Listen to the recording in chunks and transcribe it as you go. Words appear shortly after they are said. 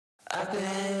I've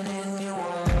been in your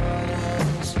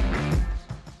waters.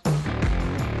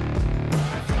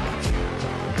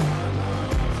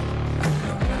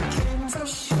 I'm looking for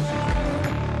sure.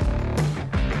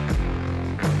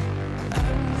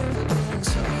 I've never been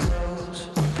so close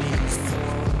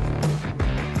before.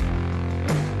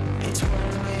 It's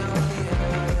one way or the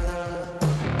other.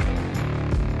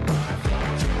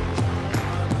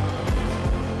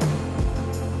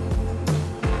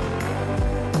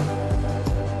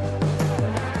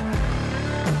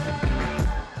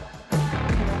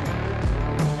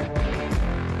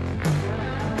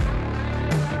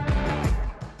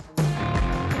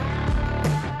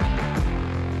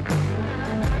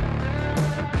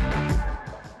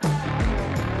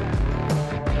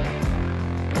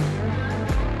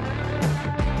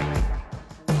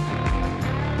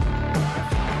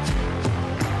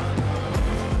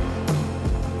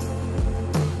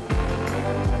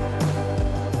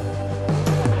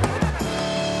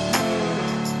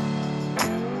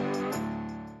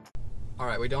 All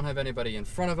right, we don't have anybody in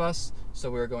front of us, so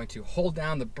we're going to hold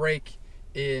down the brake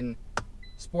in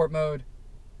sport mode,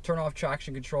 turn off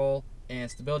traction control and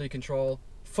stability control,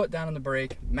 foot down on the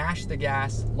brake, mash the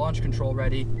gas, launch control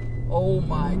ready. Oh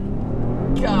my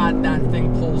God, that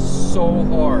thing pulls so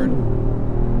hard.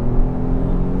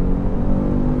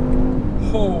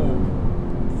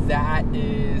 Oh, that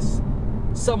is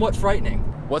somewhat frightening.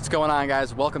 What's going on,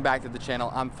 guys? Welcome back to the channel.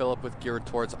 I'm Philip with Geared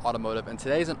Towards Automotive, and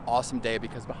today's an awesome day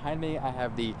because behind me I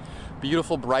have the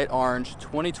beautiful bright orange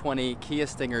 2020 Kia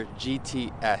Stinger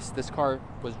GTS. This car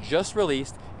was just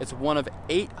released. It's one of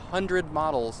 800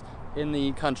 models in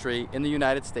the country, in the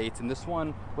United States, and this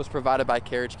one was provided by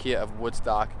Carriage Kia of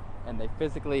Woodstock, and they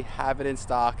physically have it in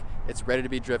stock. It's ready to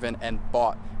be driven and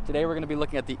bought. Today we're going to be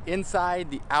looking at the inside,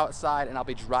 the outside, and I'll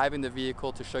be driving the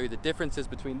vehicle to show you the differences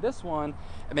between this one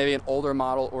and maybe an older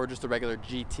model or just a regular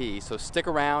GT. So stick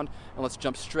around and let's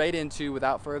jump straight into,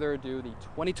 without further ado, the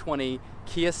 2020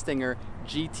 Kia Stinger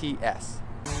GTS.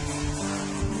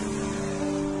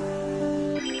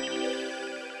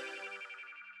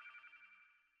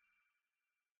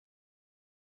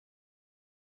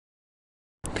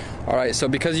 All right, so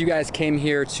because you guys came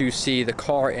here to see the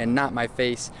car and not my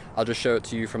face, I'll just show it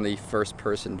to you from the first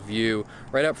person view.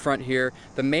 Right up front here,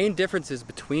 the main differences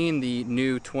between the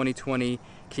new 2020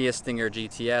 Kia Stinger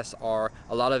GTS are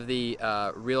a lot of the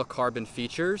real carbon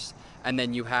features, and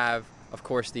then you have, of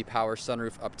course, the power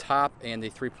sunroof up top and the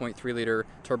 3.3 liter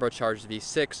turbocharged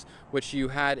V6, which you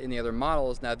had in the other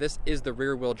models. Now this is the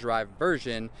rear wheel drive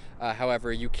version.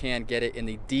 However, you can get it in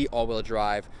the D all-wheel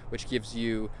drive, which gives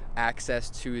you access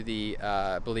to the,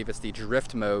 I believe it's the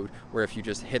drift mode, where if you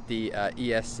just hit the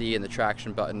ESC and the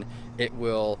traction button, it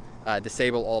will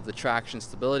disable all of the traction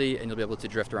stability and you'll be able to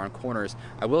drift around corners.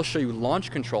 I will show you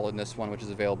launch control in this one, which is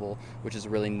available, which is a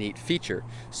really neat feature.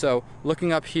 So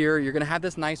looking up here, you're gonna have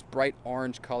this nice bright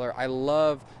orange color. I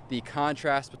love the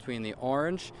contrast between the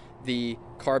orange, the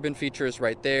carbon features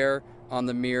right there on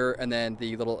the mirror, and then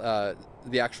the little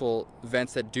the actual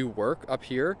vents that do work up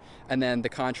here, and then the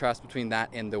contrast between that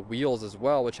and the wheels as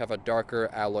well, which have a darker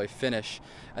alloy finish.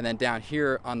 And then down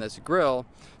here on this grille,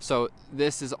 so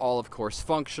this is all, of course,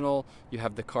 functional. You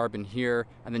have the carbon here,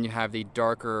 and then you have the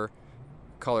darker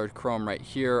colored chrome right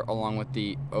here, along with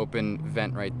the open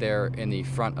vent right there in the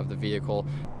front of the vehicle.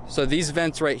 So these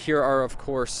vents right here are, of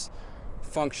course,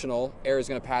 functional. Air is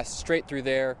going to pass straight through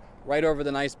there, right over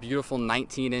the nice, beautiful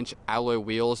 19-inch alloy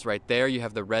wheels right there. You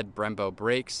have the red Brembo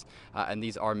brakes, and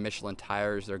these are Michelin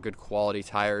tires. They're good quality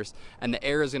tires, and the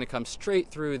air is going to come straight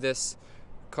through this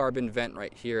carbon vent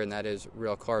right here, and that is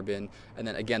real carbon. And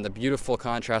then again, the beautiful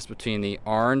contrast between the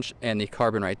orange and the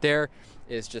carbon right there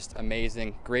is just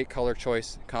amazing. Great color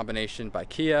choice combination by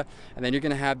Kia. And then you're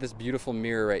going to have this beautiful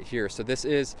mirror right here. So this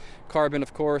is carbon,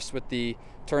 of course, with the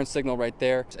turn signal right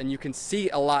there, and you can see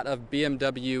a lot of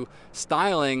BMW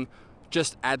styling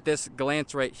just at this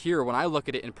glance right here. When I look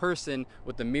at it in person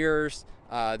with the mirrors,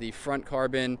 the front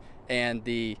carbon, and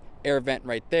the air vent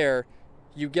right there,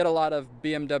 you get a lot of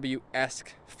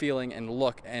BMW-esque feeling and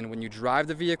look, and when you drive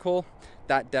the vehicle,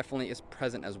 that definitely is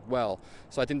present as well.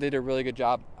 So I think they did a really good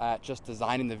job at just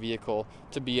designing the vehicle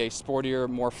to be a sportier,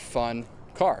 more fun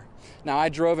car. Now, I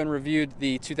drove and reviewed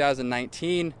the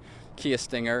 2019 Kia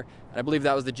Stinger, and I believe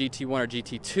that was the GT1 or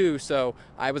GT2, so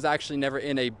I was actually never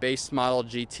in a base model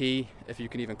GT, if you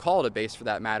can even call it a base for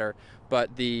that matter,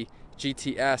 but the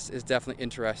GTS is definitely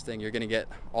interesting. You're going to get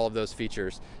all of those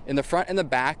features. In the front and the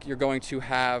back, you're going to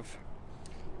have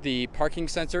the parking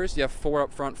sensors. You have 4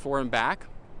 up front, 4 in back.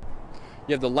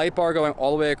 You have the light bar going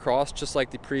all the way across, just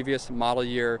like the previous model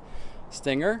year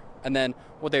Stinger. And then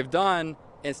what they've done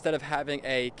instead of having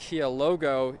a Kia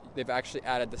logo, they've actually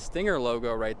added the Stinger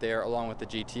logo right there along with the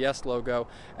GTS logo.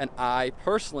 And I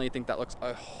personally think that looks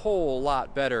a whole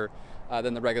lot better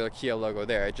than the regular Kia logo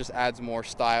there. It just adds more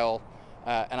style.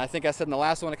 And I think I said in the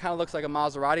last one, it kind of looks like a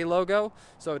Maserati logo,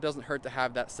 so it doesn't hurt to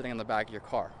have that sitting on the back of your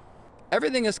car.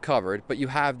 Everything is covered, but you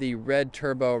have the red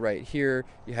turbo right here.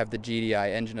 You have the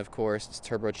GDI engine, of course. It's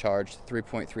turbocharged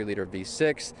 3.3 liter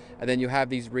V6. And then you have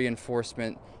these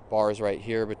reinforcement bars right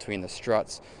here between the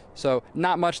struts. So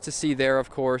not much to see there, of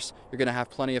course. You're gonna have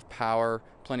plenty of power,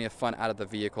 plenty of fun out of the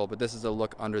vehicle, but this is a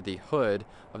look under the hood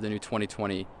of the new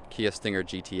 2020 Kia Stinger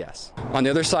GTS. On the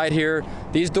other side here,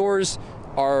 these doors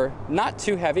are not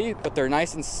too heavy, but they're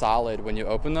nice and solid when you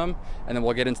open them. And then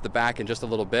we'll get into the back in just a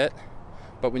little bit.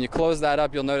 But when you close that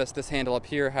up, you'll notice this handle up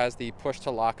here has the push to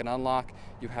lock and unlock.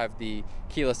 You have the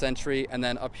keyless entry, and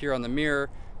then up here on the mirror,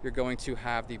 you're going to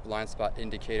have the blind spot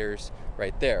indicators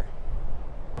right there.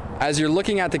 As you're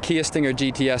looking at the Kia Stinger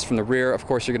GTS from the rear, of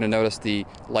course, you're going to notice the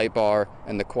light bar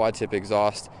and the quad tip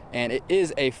exhaust. And it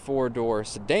is a 4-door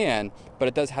sedan, but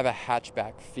it does have a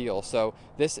hatchback feel. So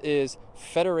this is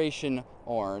Federation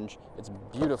Orange. It's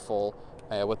beautiful.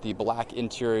 With the black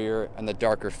interior and the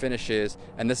darker finishes,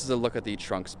 and this is a look at the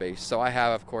trunk space. So I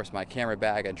have, of course, my camera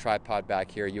bag and tripod back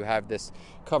here. You have this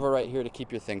cover right here to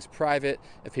keep your things private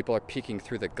if people are peeking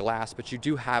through the glass, but you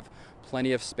do have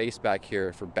plenty of space back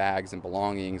here for bags and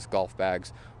belongings, golf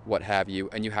bags, what have you.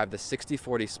 And you have the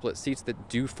 60-40 split seats that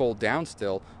do fold down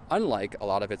still, unlike a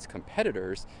lot of its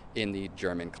competitors in the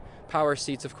German. Power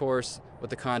seats, of course, with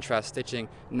the contrast stitching.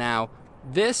 Now,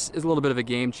 this is a little bit of a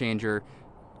game changer.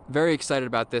 Very excited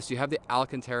about this. You have the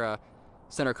Alcantara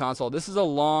center console. This is a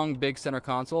long, big center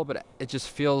console, but it just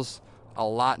feels a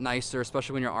lot nicer,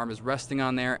 especially when your arm is resting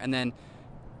on there. And then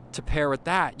to pair with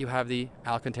that, you have the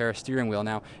Alcantara steering wheel.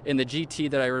 Now, in the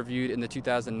GT that I reviewed in the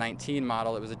 2019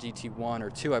 model, it was a GT1 or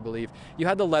 2, I believe, you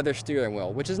had the leather steering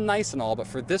wheel, which is nice and all, but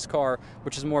for this car,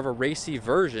 which is more of a racy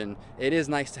version, it is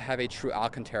nice to have a true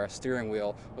Alcantara steering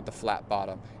wheel with the flat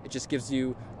bottom. It just gives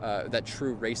you that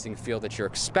true racing feel that you're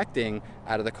expecting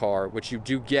out of the car, which you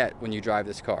do get when you drive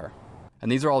this car. And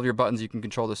these are all of your buttons. You can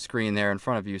control the screen there in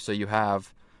front of you. So you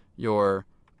have your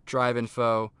drive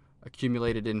info,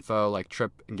 accumulated info like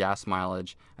trip and gas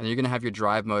mileage, and then you're going to have your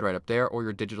drive mode right up there, or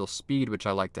your digital speed, which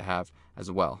I like to have as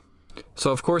well.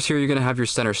 So of course here you're going to have your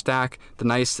center stack, the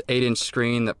nice 8-inch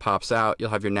screen that pops out.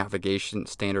 You'll have your navigation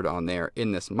standard on there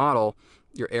in this model,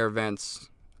 your air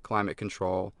vents, climate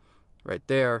control right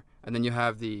there, and then you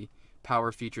have the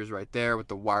power features right there with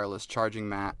the wireless charging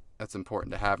mat. That's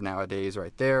important to have nowadays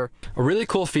right there. A really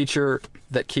cool feature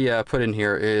that Kia put in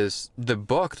here is the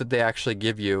book that they actually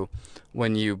give you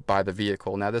when you buy the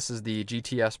vehicle. Now this is the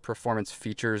GTS Performance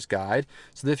Features Guide.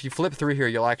 So if you flip through here,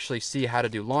 you'll actually see how to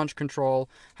do launch control,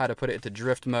 how to put it into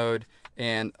drift mode,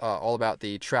 and all about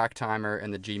the track timer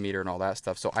and the G meter and all that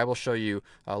stuff. So I will show you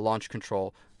launch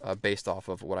control based off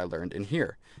of what I learned in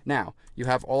here. Now, you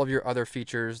have all of your other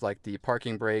features like the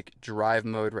parking brake, drive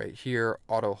mode right here,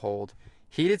 auto hold,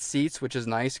 heated seats, which is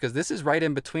nice because this is right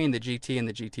in between the GT and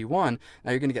the GT1.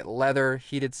 Now you're going to get leather,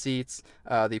 heated seats,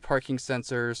 the parking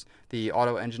sensors, the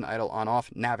auto engine idle on-off,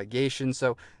 navigation.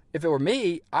 So if it were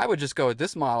me, I would just go with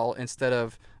this model instead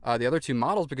of the other two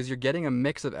models, because you're getting a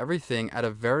mix of everything at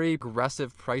a very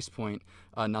aggressive price point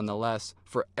nonetheless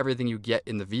for everything you get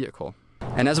in the vehicle.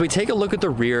 And as we take a look at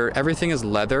the rear, everything is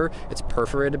leather. It's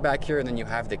perforated back here, and then you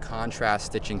have the contrast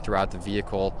stitching throughout the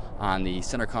vehicle on the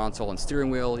center console and steering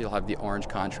wheel. You'll have the orange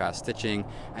contrast stitching,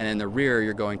 and in the rear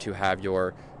you're going to have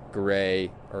your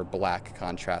gray or black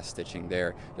contrast stitching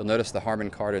there. You'll notice the Harman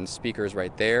Kardon speakers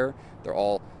right there. They're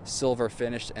all silver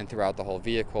finished and throughout the whole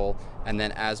vehicle. And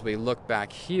then as we look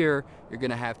back here, you're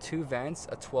going to have 2 vents,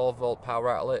 a 12-volt power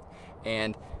outlet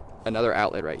and another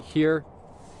outlet right here,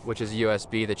 which is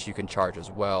USB that you can charge as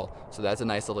well. So that's a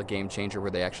nice little game changer where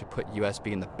they actually put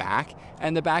USB in the back,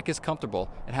 and the back is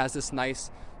comfortable. It has this nice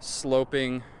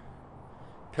sloping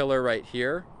pillar right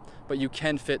here, but you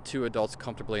can fit 2 adults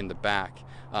comfortably in the back,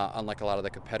 unlike a lot of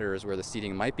the competitors where the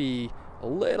seating might be a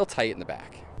little tight in the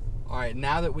back. All right,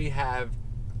 now that we have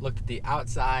looked at the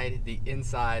outside, the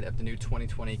inside of the new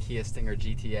 2020 Kia Stinger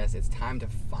GTS, it's time to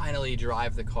finally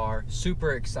drive the car.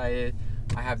 Super excited.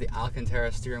 I have the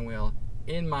Alcantara steering wheel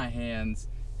in my hands,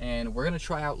 and we're going to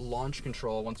try out launch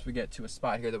control once we get to a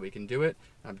spot here that we can do it.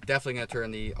 I'm definitely going to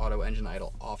turn the auto engine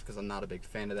idle off because I'm not a big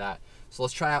fan of that. So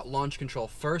let's try out launch control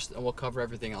first, and we'll cover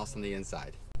everything else on the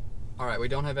inside. All right, we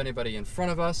don't have anybody in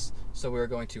front of us, so we're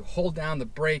going to hold down the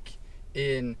brake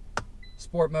in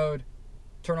sport mode,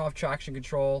 turn off traction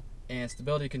control and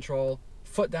stability control,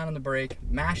 foot down on the brake,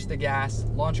 mash the gas,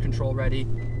 launch control ready.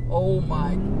 Oh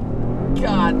my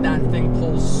God, that thing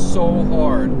pulls so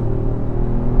hard.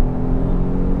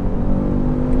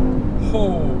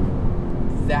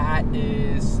 Oh, that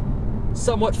is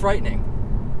somewhat frightening.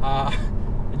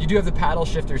 You do have the paddle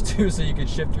shifters too, so you can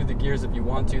shift through the gears if you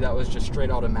want to. That was just straight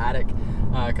automatic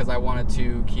because I wanted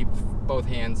to keep both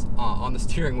hands on the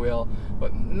steering wheel.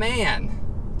 But man,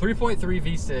 3.3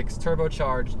 V6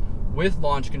 turbocharged with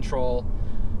launch control.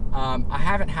 I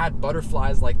haven't had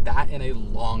butterflies like that in a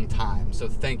long time, so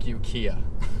thank you, Kia.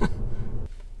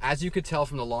 As you could tell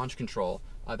from the launch control,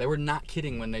 they were not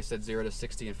kidding when they said 0 to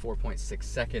 60 in 4.6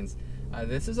 seconds.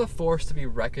 This is a force to be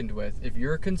reckoned with. If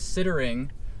you're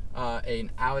considering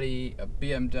an Audi, a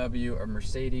BMW, or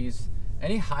Mercedes,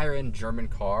 any higher end German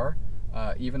car,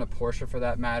 even a Porsche for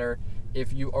that matter,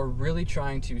 if you are really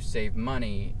trying to save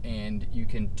money and you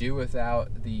can do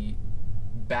without the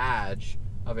badge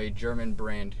of a German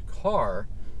brand car,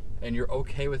 and you're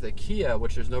okay with a Kia,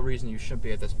 which there's no reason you shouldn't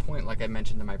be at this point, like I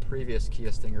mentioned in my previous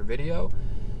Kia Stinger video,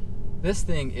 this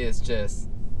thing is just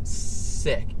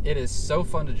sick. It is so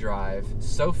fun to drive,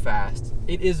 so fast.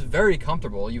 It is very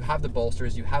comfortable. You have the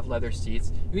bolsters, you have leather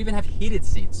seats, you even have heated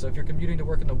seats. So if you're commuting to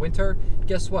work in the winter,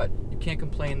 guess what? You can't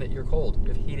complain that you're cold. You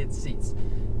have heated seats.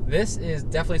 This is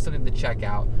definitely something to check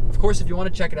out. Of course, if you want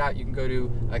to check it out, you can go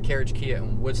to Carriage Kia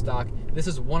in Woodstock. This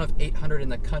is one of 800 in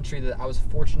the country that I was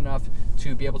fortunate enough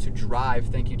to be able to drive,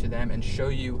 thank you to them, and show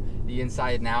you the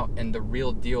inside and out and the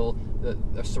real deal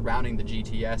surrounding the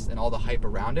GTS and all the hype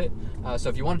around it. So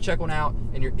if you want to check one out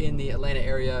and you're in the Atlanta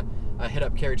area, hit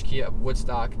up Carriage Kia of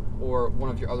Woodstock or one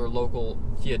of your other local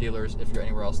Kia dealers if you're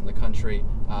anywhere else in the country,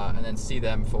 and then see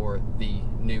them for the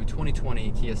new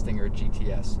 2020 Kia Stinger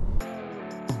GTS.